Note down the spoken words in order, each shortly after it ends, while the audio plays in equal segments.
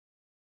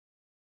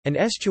An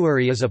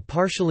estuary is a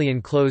partially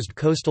enclosed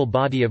coastal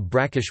body of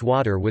brackish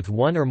water with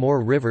one or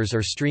more rivers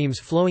or streams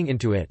flowing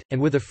into it,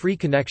 and with a free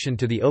connection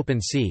to the open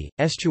sea.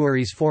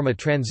 Estuaries form a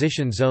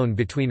transition zone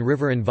between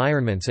river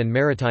environments and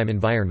maritime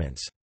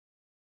environments.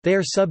 They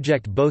are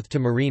subject both to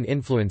marine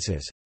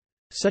influences,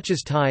 such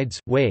as tides,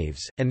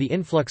 waves, and the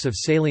influx of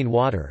saline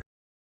water,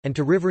 and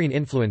to riverine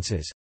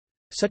influences,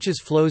 such as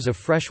flows of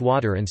fresh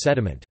water and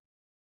sediment.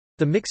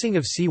 The mixing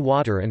of sea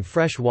water and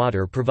fresh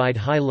water provide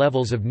high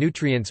levels of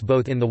nutrients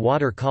both in the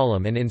water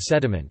column and in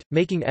sediment,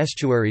 making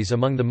estuaries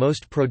among the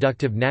most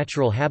productive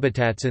natural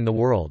habitats in the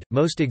world.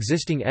 Most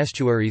existing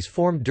estuaries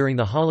formed during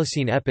the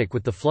Holocene epoch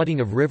with the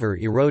flooding of river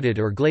eroded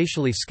or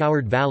glacially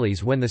scoured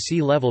valleys when the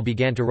sea level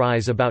began to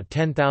rise about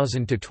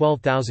 10,000 to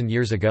 12,000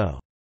 years ago.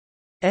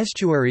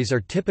 Estuaries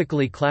are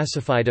typically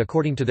classified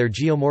according to their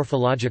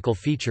geomorphological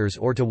features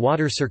or to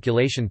water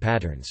circulation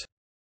patterns.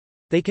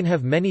 They can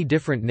have many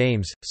different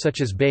names,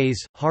 such as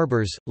bays,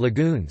 harbors,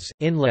 lagoons,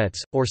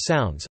 inlets, or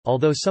sounds,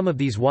 although some of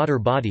these water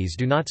bodies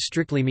do not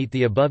strictly meet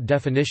the above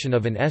definition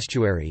of an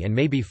estuary and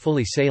may be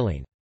fully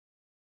saline.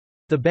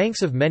 The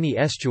banks of many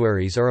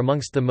estuaries are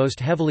amongst the most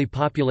heavily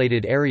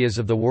populated areas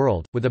of the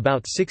world, with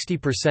about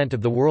 60%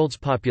 of the world's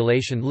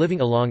population living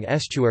along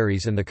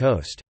estuaries and the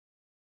coast.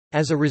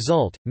 As a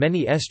result,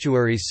 many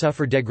estuaries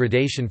suffer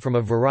degradation from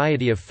a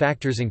variety of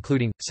factors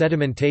including,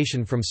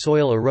 sedimentation from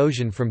soil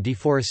erosion from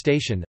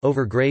deforestation,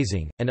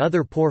 overgrazing, and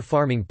other poor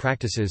farming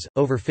practices,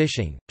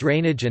 overfishing,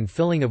 drainage and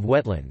filling of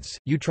wetlands,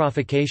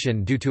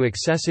 eutrophication due to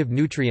excessive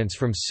nutrients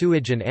from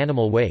sewage and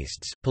animal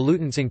wastes,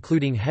 pollutants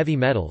including heavy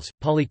metals,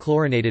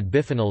 polychlorinated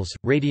biphenyls,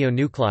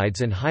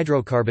 radionuclides and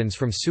hydrocarbons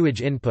from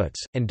sewage inputs,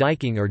 and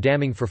diking or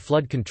damming for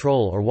flood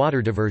control or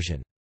water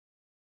diversion.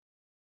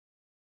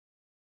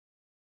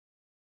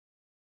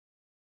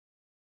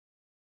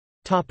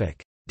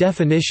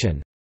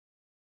 Definition.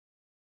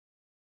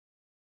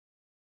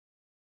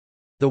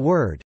 The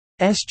word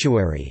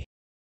estuary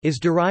is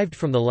derived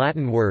from the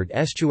Latin word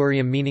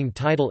estuarium meaning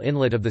tidal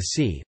inlet of the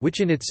sea, which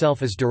in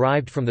itself is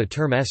derived from the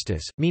term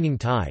estus, meaning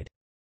tide.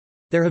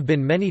 There have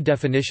been many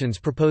definitions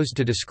proposed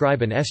to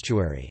describe an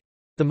estuary.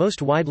 The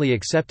most widely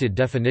accepted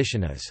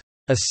definition is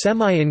a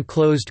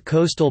semi-enclosed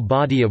coastal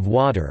body of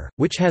water,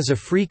 which has a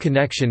free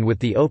connection with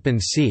the open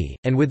sea,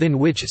 and within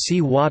which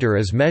sea water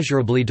is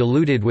measurably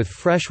diluted with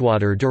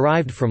freshwater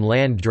derived from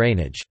land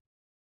drainage.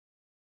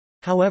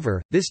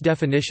 However, this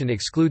definition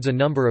excludes a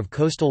number of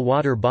coastal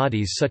water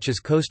bodies such as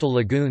coastal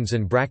lagoons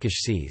and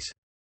brackish seas.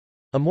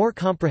 A more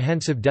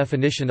comprehensive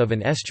definition of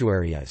an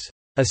estuary is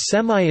a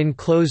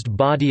semi-enclosed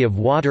body of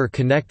water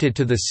connected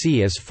to the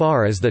sea as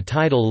far as the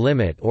tidal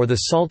limit or the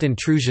salt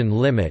intrusion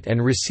limit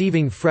and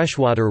receiving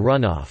freshwater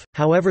runoff.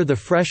 However, the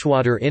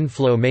freshwater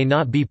inflow may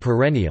not be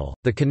perennial,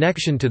 the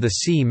connection to the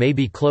sea may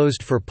be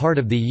closed for part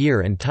of the year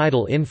and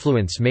tidal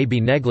influence may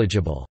be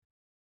negligible.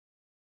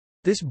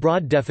 This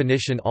broad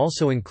definition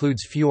also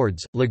includes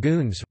fjords,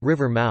 lagoons,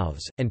 river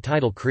mouths, and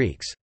tidal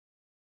creeks.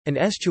 An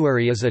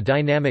estuary is a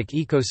dynamic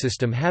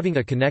ecosystem having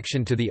a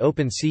connection to the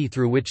open sea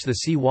through which the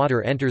sea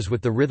water enters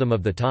with the rhythm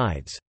of the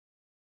tides.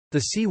 The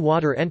sea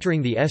water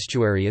entering the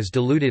estuary is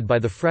diluted by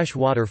the fresh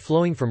water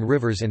flowing from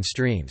rivers and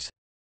streams.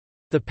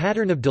 The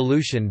pattern of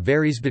dilution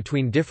varies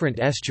between different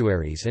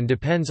estuaries and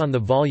depends on the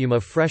volume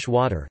of fresh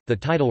water, the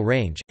tidal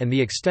range, and the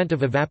extent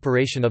of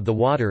evaporation of the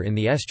water in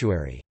the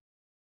estuary.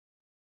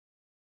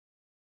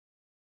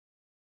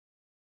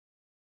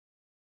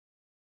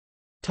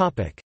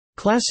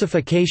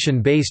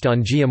 Classification based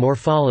on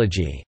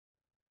geomorphology.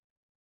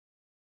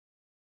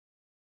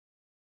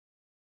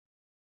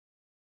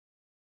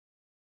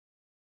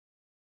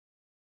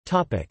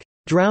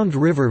 Drowned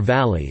river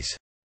valleys.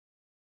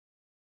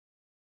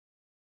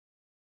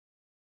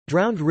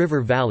 Drowned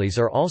river valleys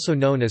are also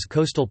known as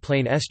coastal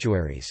plain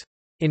estuaries.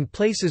 In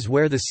places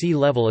where the sea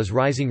level is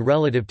rising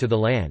relative to the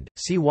land,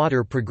 sea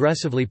water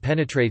progressively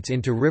penetrates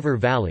into river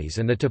valleys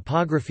and the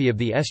topography of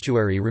the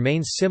estuary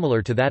remains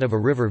similar to that of a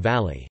river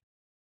valley.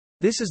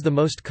 This is the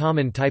most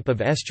common type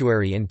of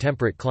estuary in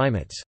temperate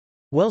climates.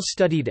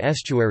 Well-studied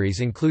estuaries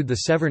include the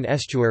Severn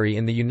Estuary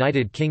in the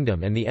United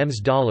Kingdom and the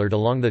Ems-Dollard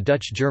along the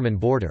Dutch-German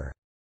border.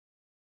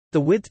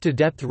 The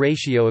width-to-depth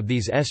ratio of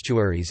these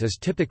estuaries is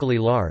typically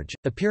large,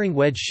 appearing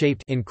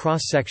wedge-shaped in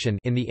cross-section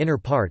in the inner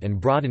part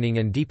and broadening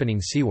and deepening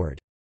seaward.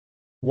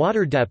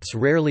 Water depths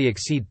rarely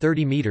exceed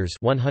 30 meters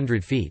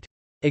 (100 feet).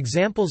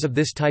 Examples of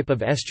this type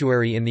of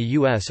estuary in the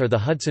U.S. are the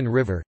Hudson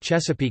River,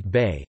 Chesapeake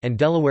Bay, and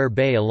Delaware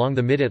Bay along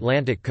the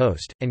mid-Atlantic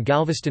coast, and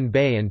Galveston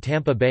Bay and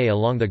Tampa Bay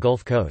along the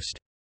Gulf Coast.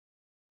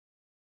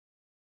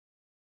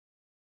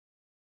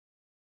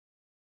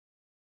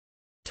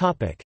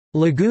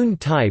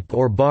 Lagoon-type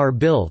or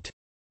bar-built.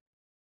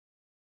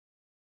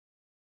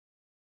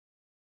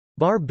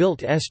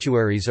 Bar-built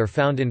estuaries are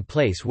found in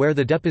place where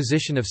the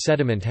deposition of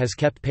sediment has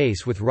kept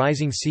pace with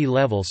rising sea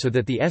level so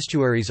that the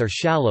estuaries are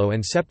shallow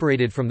and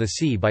separated from the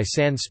sea by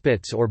sand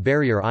spits or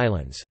barrier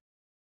islands.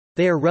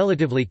 They are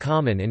relatively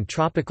common in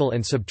tropical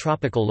and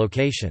subtropical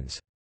locations.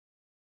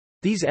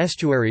 These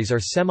estuaries are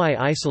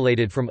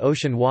semi-isolated from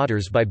ocean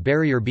waters by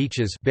barrier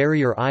beaches,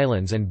 barrier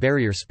islands and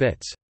barrier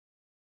spits.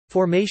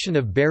 Formation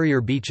of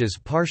barrier beaches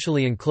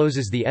partially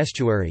encloses the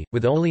estuary,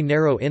 with only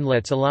narrow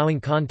inlets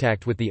allowing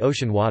contact with the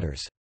ocean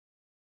waters.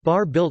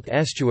 Bar-built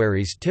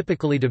estuaries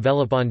typically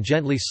develop on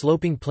gently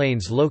sloping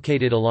plains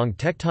located along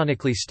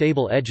tectonically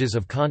stable edges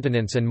of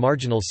continents and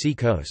marginal sea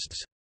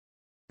coasts.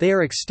 They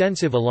are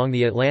extensive along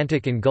the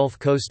Atlantic and Gulf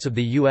coasts of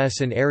the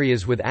U.S. in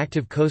areas with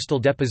active coastal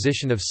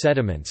deposition of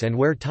sediments and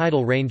where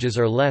tidal ranges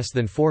are less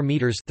than 4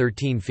 meters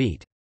 (13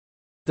 feet).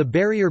 The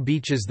barrier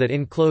beaches that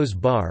enclose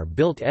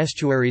bar-built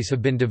estuaries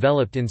have been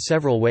developed in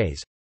several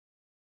ways.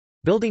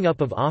 Building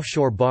up of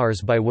offshore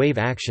bars by wave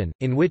action,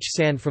 in which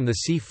sand from the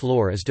sea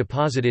floor is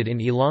deposited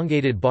in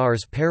elongated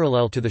bars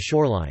parallel to the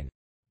shoreline.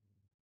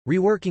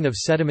 Reworking of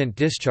sediment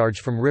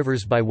discharge from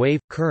rivers by wave,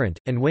 current,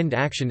 and wind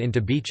action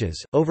into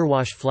beaches,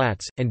 overwash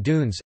flats, and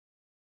dunes.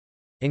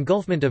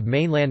 Engulfment of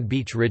mainland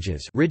beach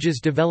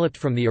ridges developed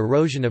from the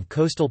erosion of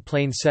coastal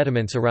plain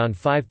sediments around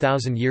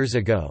 5,000 years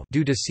ago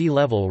due to sea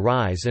level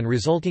rise and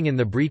resulting in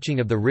the breaching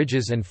of the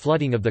ridges and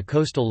flooding of the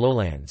coastal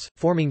lowlands,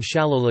 forming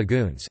shallow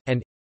lagoons,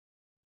 and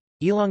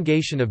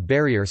elongation of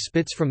barrier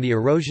spits from the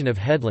erosion of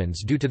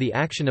headlands due to the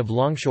action of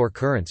longshore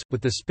currents, with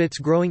the spits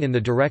growing in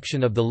the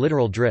direction of the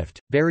littoral drift.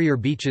 Barrier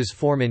beaches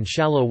form in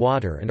shallow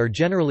water and are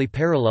generally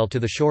parallel to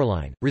the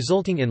shoreline,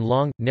 resulting in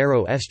long,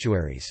 narrow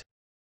estuaries.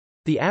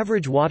 The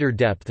average water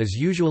depth is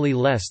usually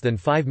less than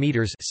 5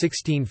 meters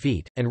 (16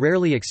 feet), and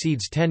rarely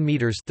exceeds 10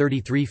 meters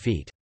 (33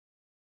 feet).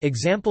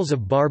 Examples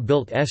of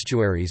bar-built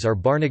estuaries are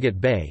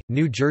Barnegat Bay,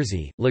 New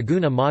Jersey,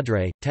 Laguna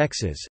Madre,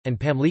 Texas, and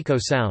Pamlico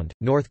Sound,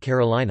 North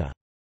Carolina.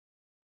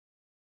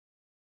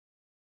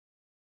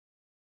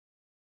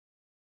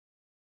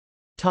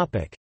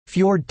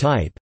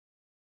 Fjord-type.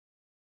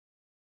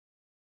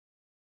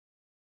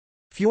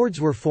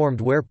 Fjords were formed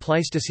where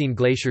Pleistocene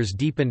glaciers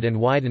deepened and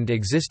widened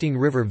existing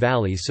river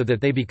valleys so that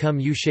they become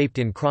U-shaped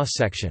in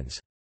cross-sections.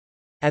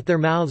 At their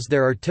mouths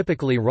there are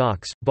typically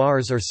rocks,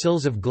 bars or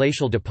sills of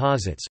glacial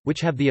deposits,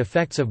 which have the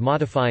effects of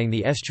modifying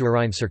the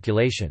estuarine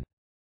circulation.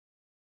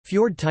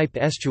 Fjord-type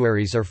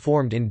estuaries are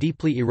formed in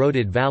deeply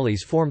eroded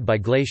valleys formed by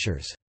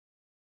glaciers.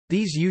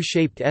 These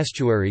U-shaped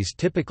estuaries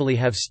typically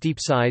have steep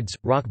sides,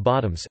 rock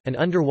bottoms, and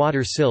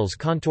underwater sills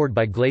contoured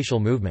by glacial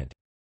movement.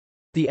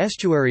 The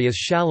estuary is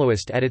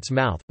shallowest at its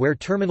mouth, where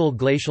terminal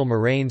glacial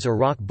moraines or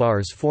rock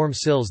bars form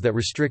sills that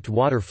restrict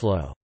water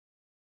flow.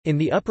 In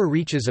the upper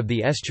reaches of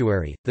the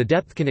estuary, the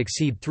depth can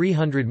exceed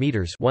 300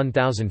 meters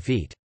 (1,000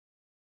 feet).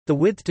 The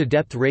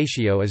width-to-depth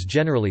ratio is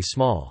generally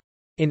small.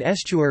 In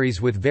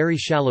estuaries with very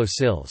shallow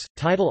sills,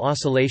 tidal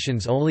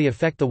oscillations only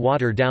affect the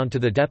water down to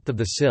the depth of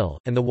the sill,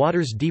 and the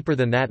waters deeper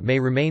than that may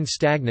remain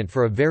stagnant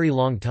for a very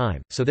long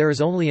time, so there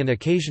is only an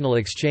occasional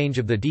exchange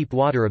of the deep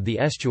water of the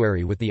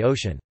estuary with the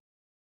ocean.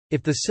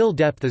 If the sill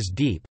depth is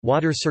deep,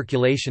 water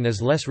circulation is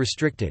less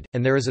restricted,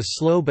 and there is a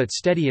slow but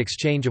steady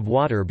exchange of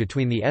water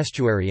between the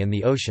estuary and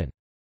the ocean.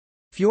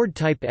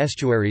 Fjord-type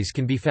estuaries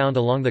can be found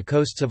along the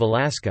coasts of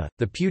Alaska,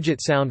 the Puget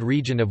Sound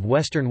region of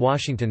western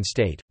Washington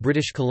state,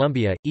 British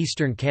Columbia,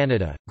 eastern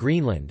Canada,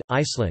 Greenland,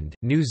 Iceland,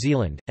 New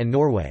Zealand, and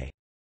Norway.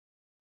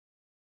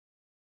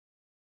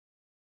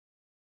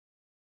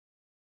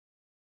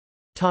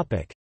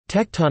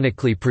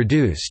 Tectonically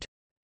produced.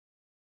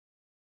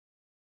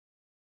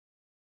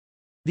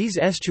 These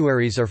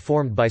estuaries are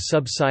formed by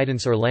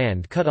subsidence or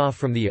land cut off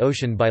from the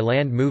ocean by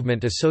land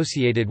movement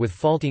associated with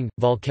faulting,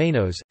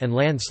 volcanoes, and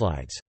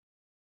landslides.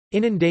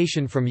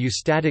 Inundation from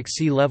eustatic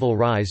sea level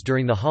rise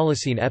during the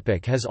Holocene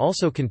epoch has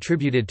also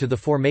contributed to the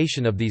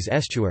formation of these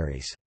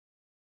estuaries.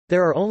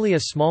 There are only a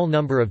small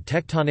number of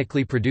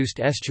tectonically produced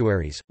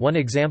estuaries. One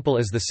example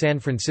is the San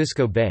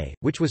Francisco Bay,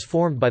 which was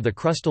formed by the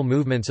crustal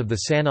movements of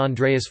the San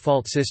Andreas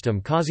Fault system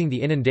causing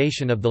the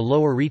inundation of the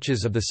lower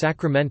reaches of the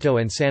Sacramento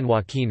and San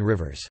Joaquin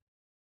rivers.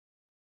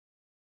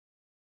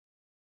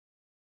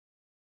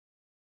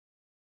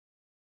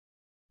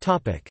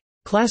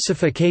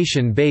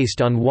 Classification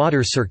based on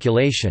water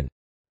circulation.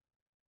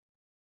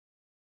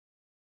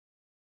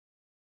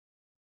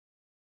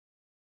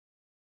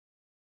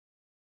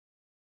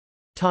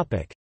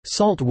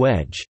 Salt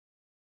wedge.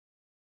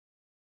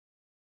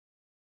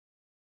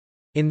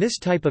 In this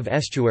type of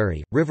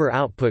estuary, river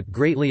output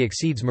greatly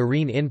exceeds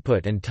marine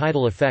input and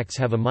tidal effects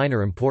have a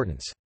minor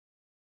importance.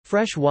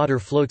 Fresh water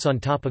floats on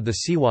top of the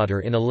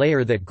seawater in a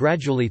layer that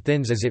gradually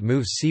thins as it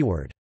moves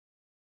seaward.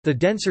 The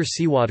denser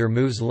seawater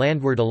moves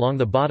landward along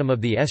the bottom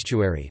of the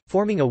estuary,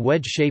 forming a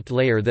wedge-shaped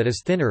layer that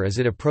is thinner as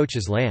it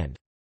approaches land.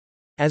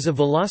 As a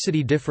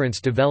velocity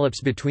difference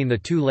develops between the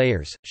two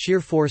layers,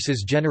 shear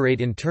forces generate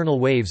internal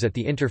waves at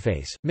the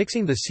interface,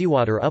 mixing the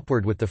seawater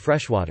upward with the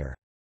freshwater.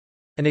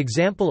 An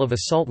example of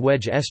a salt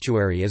wedge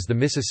estuary is the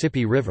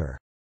Mississippi River.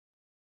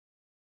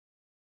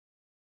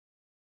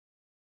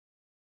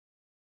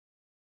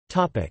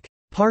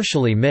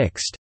 Partially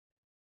mixed.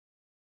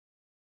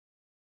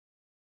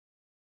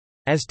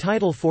 As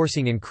tidal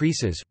forcing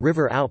increases,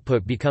 river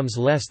output becomes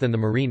less than the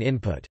marine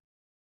input.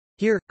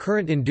 Here,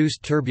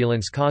 current-induced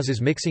turbulence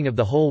causes mixing of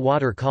the whole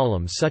water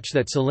column such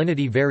that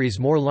salinity varies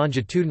more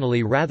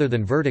longitudinally rather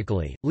than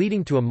vertically,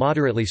 leading to a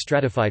moderately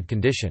stratified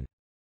condition.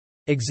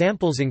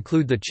 Examples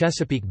include the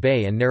Chesapeake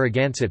Bay and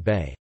Narragansett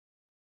Bay.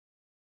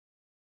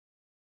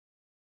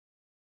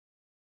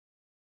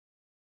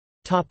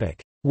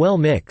 Well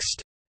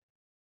mixed.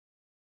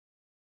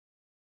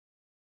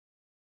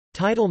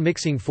 Tidal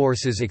mixing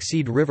forces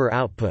exceed river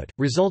output,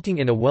 resulting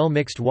in a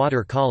well-mixed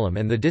water column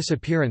and the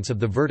disappearance of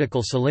the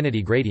vertical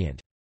salinity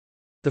gradient.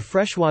 The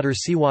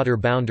freshwater-seawater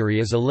boundary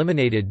is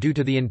eliminated due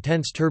to the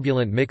intense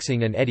turbulent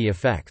mixing and eddy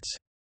effects.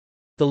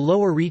 The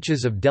lower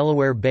reaches of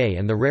Delaware Bay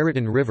and the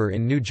Raritan River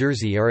in New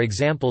Jersey are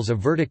examples of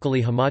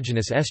vertically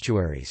homogeneous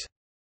estuaries.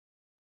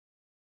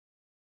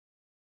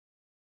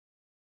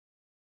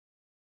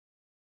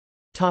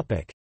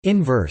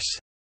 Inverse.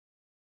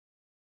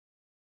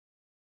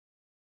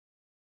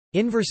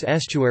 Inverse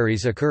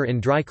estuaries occur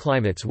in dry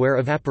climates where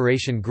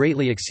evaporation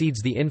greatly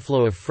exceeds the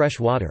inflow of fresh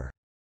water.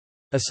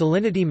 A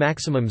salinity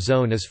maximum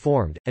zone is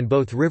formed, and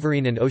both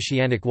riverine and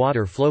oceanic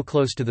water flow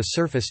close to the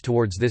surface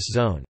towards this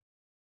zone.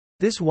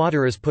 This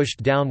water is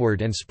pushed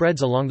downward and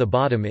spreads along the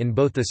bottom in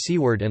both the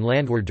seaward and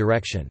landward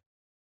direction.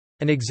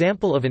 An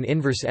example of an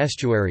inverse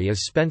estuary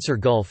is Spencer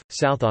Gulf,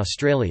 South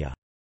Australia.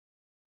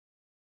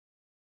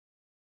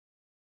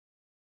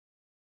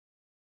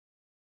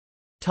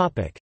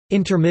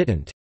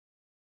 Intermittent.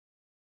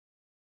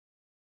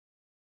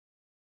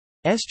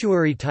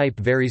 Estuary type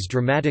varies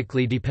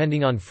dramatically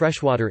depending on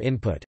freshwater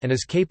input, and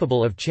is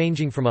capable of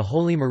changing from a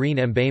wholly marine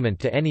embayment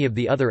to any of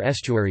the other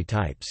estuary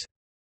types.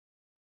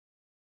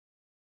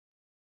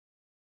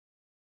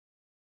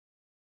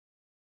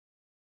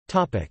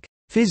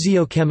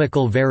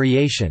 Physiochemical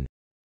variation.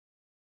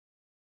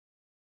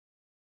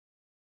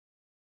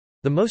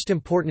 The most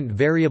important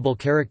variable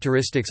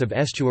characteristics of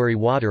estuary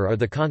water are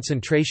the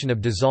concentration of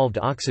dissolved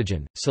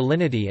oxygen,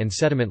 salinity and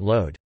sediment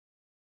load.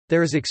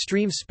 There is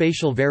extreme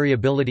spatial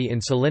variability in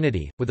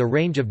salinity, with a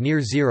range of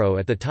near zero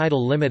at the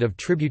tidal limit of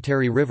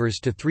tributary rivers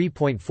to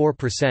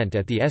 3.4%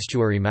 at the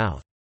estuary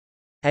mouth.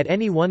 At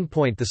any one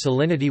point the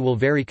salinity will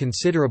vary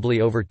considerably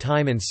over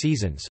time and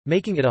seasons,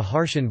 making it a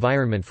harsh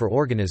environment for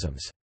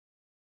organisms.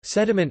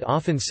 Sediment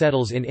often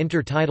settles in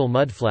intertidal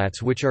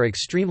mudflats which are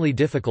extremely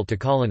difficult to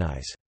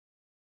colonize.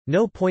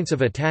 No points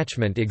of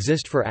attachment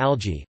exist for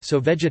algae, so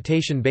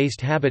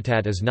vegetation-based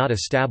habitat is not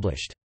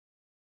established.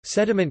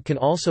 Sediment can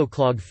also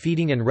clog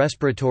feeding and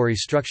respiratory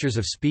structures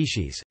of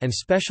species, and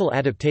special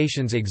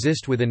adaptations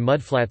exist within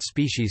mudflat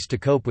species to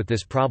cope with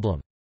this problem.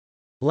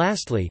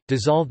 Lastly,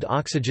 dissolved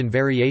oxygen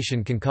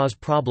variation can cause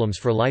problems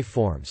for life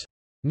forms.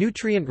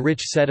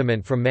 Nutrient-rich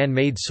sediment from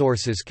man-made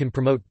sources can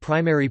promote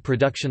primary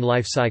production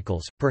life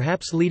cycles,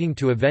 perhaps leading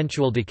to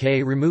eventual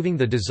decay removing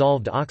the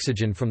dissolved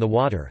oxygen from the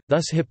water,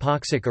 thus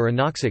hypoxic or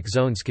anoxic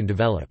zones can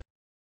develop.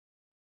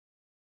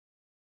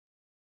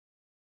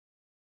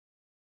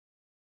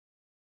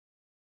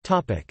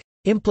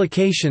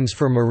 Implications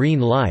for marine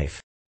life.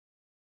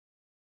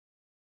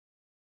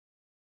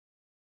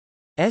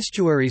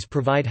 Estuaries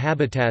provide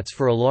habitats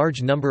for a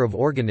large number of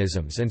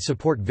organisms and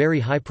support very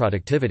high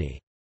productivity.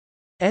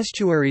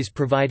 Estuaries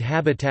provide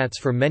habitats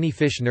for many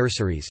fish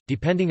nurseries,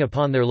 depending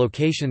upon their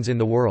locations in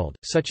the world,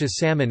 such as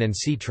salmon and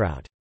sea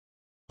trout.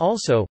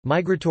 Also,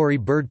 migratory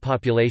bird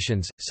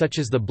populations, such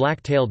as the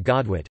black-tailed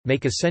godwit,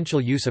 make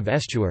essential use of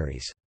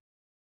estuaries.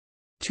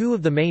 Two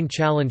of the main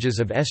challenges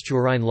of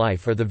estuarine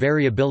life are the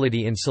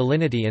variability in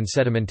salinity and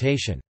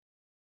sedimentation.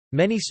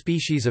 Many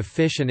species of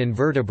fish and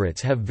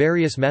invertebrates have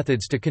various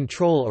methods to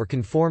control or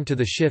conform to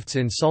the shifts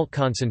in salt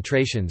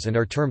concentrations and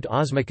are termed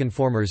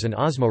osmoconformers and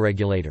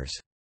osmoregulators.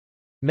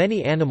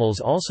 Many animals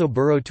also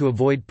burrow to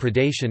avoid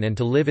predation and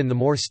to live in the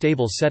more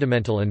stable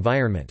sedimental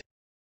environment.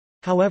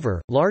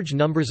 However, large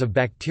numbers of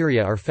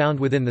bacteria are found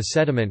within the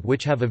sediment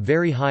which have a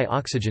very high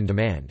oxygen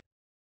demand.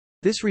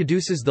 This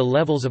reduces the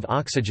levels of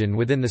oxygen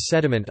within the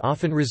sediment,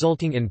 often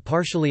resulting in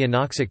partially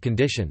anoxic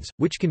conditions,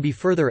 which can be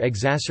further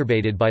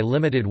exacerbated by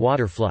limited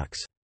water flux.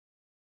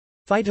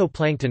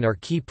 Phytoplankton are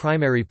key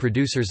primary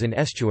producers in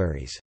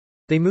estuaries.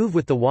 They move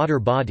with the water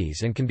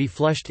bodies and can be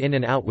flushed in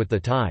and out with the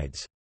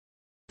tides.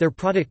 Their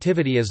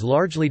productivity is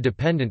largely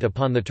dependent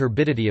upon the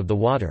turbidity of the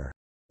water.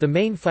 The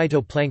main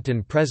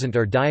phytoplankton present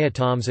are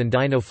diatoms and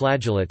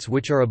dinoflagellates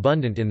which are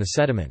abundant in the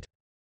sediment.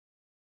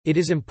 It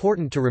is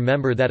important to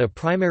remember that a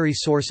primary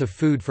source of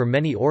food for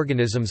many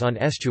organisms on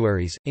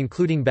estuaries,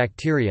 including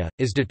bacteria,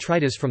 is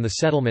detritus from the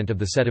settlement of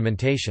the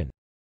sedimentation.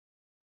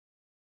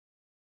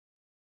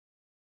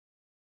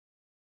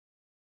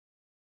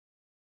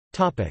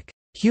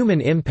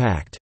 Human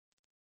impact.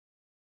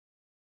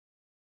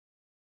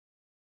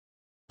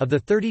 Of the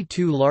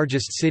 32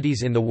 largest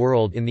cities in the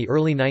world in the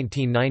early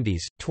 1990s,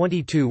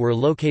 22 were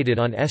located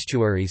on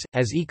estuaries.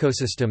 As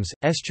ecosystems,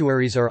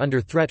 estuaries are under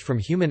threat from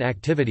human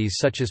activities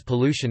such as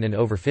pollution and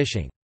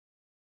overfishing.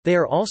 They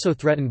are also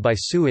threatened by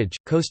sewage,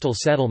 coastal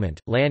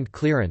settlement, land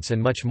clearance,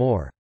 and much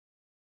more.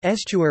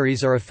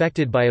 Estuaries are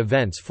affected by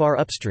events far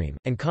upstream,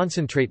 and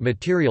concentrate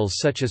materials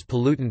such as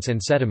pollutants and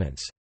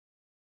sediments.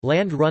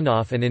 Land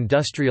runoff and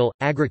industrial,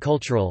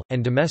 agricultural,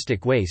 and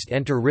domestic waste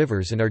enter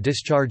rivers and are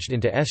discharged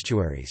into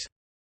estuaries.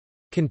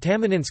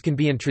 Contaminants can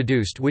be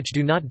introduced which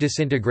do not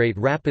disintegrate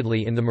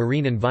rapidly in the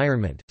marine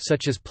environment,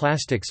 such as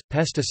plastics,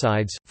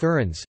 pesticides,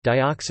 furans,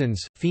 dioxins,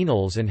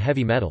 phenols and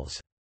heavy metals.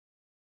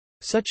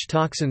 Such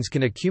toxins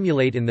can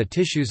accumulate in the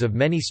tissues of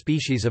many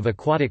species of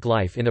aquatic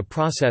life in a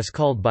process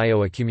called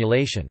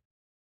bioaccumulation.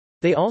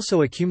 They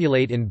also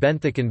accumulate in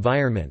benthic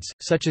environments,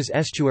 such as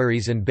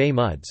estuaries and bay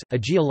muds, a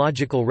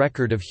geological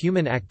record of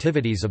human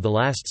activities of the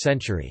last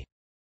century.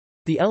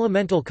 The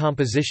elemental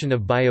composition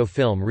of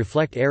biofilm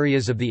reflect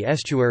areas of the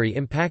estuary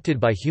impacted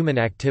by human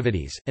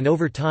activities, and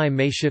over time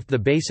may shift the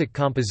basic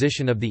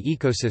composition of the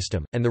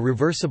ecosystem, and the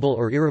reversible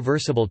or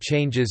irreversible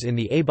changes in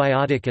the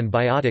abiotic and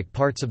biotic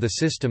parts of the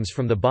systems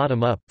from the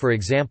bottom up. For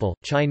example,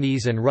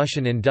 Chinese and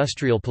Russian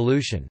industrial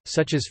pollution,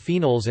 such as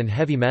phenols and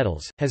heavy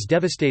metals, has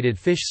devastated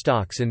fish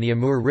stocks in the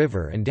Amur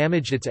River and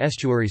damaged its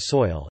estuary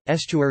soil.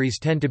 Estuaries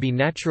tend to be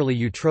naturally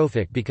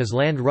eutrophic because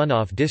land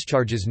runoff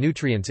discharges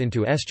nutrients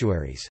into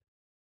estuaries.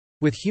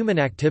 With human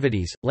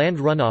activities, land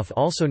runoff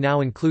also now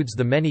includes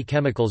the many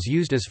chemicals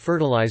used as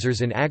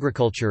fertilizers in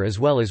agriculture as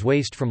well as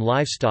waste from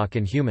livestock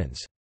and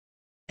humans.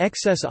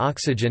 Excess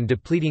oxygen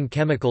depleting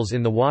chemicals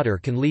in the water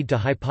can lead to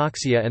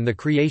hypoxia and the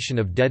creation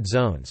of dead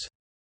zones.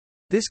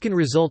 This can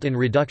result in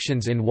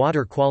reductions in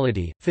water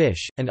quality,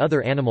 fish, and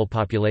other animal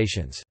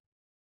populations.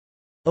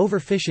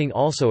 Overfishing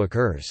also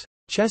occurs.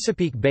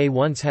 Chesapeake Bay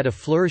once had a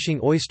flourishing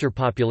oyster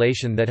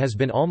population that has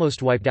been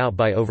almost wiped out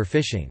by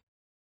overfishing.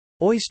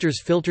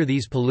 Oysters filter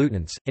these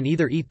pollutants, and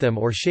either eat them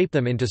or shape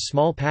them into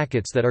small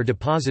packets that are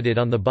deposited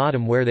on the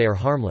bottom where they are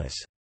harmless.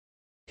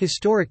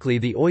 Historically,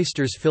 the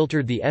oysters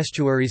filtered the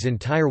estuary's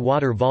entire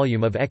water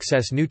volume of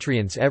excess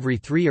nutrients every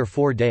 3 or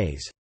 4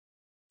 days.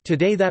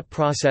 Today that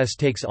process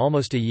takes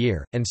almost a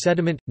year, and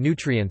sediment,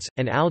 nutrients,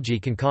 and algae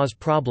can cause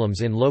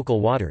problems in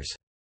local waters.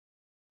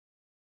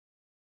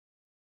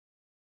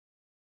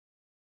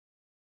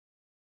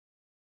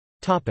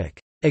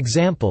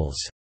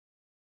 Examples.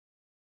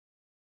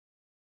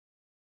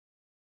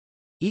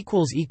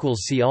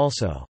 See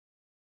also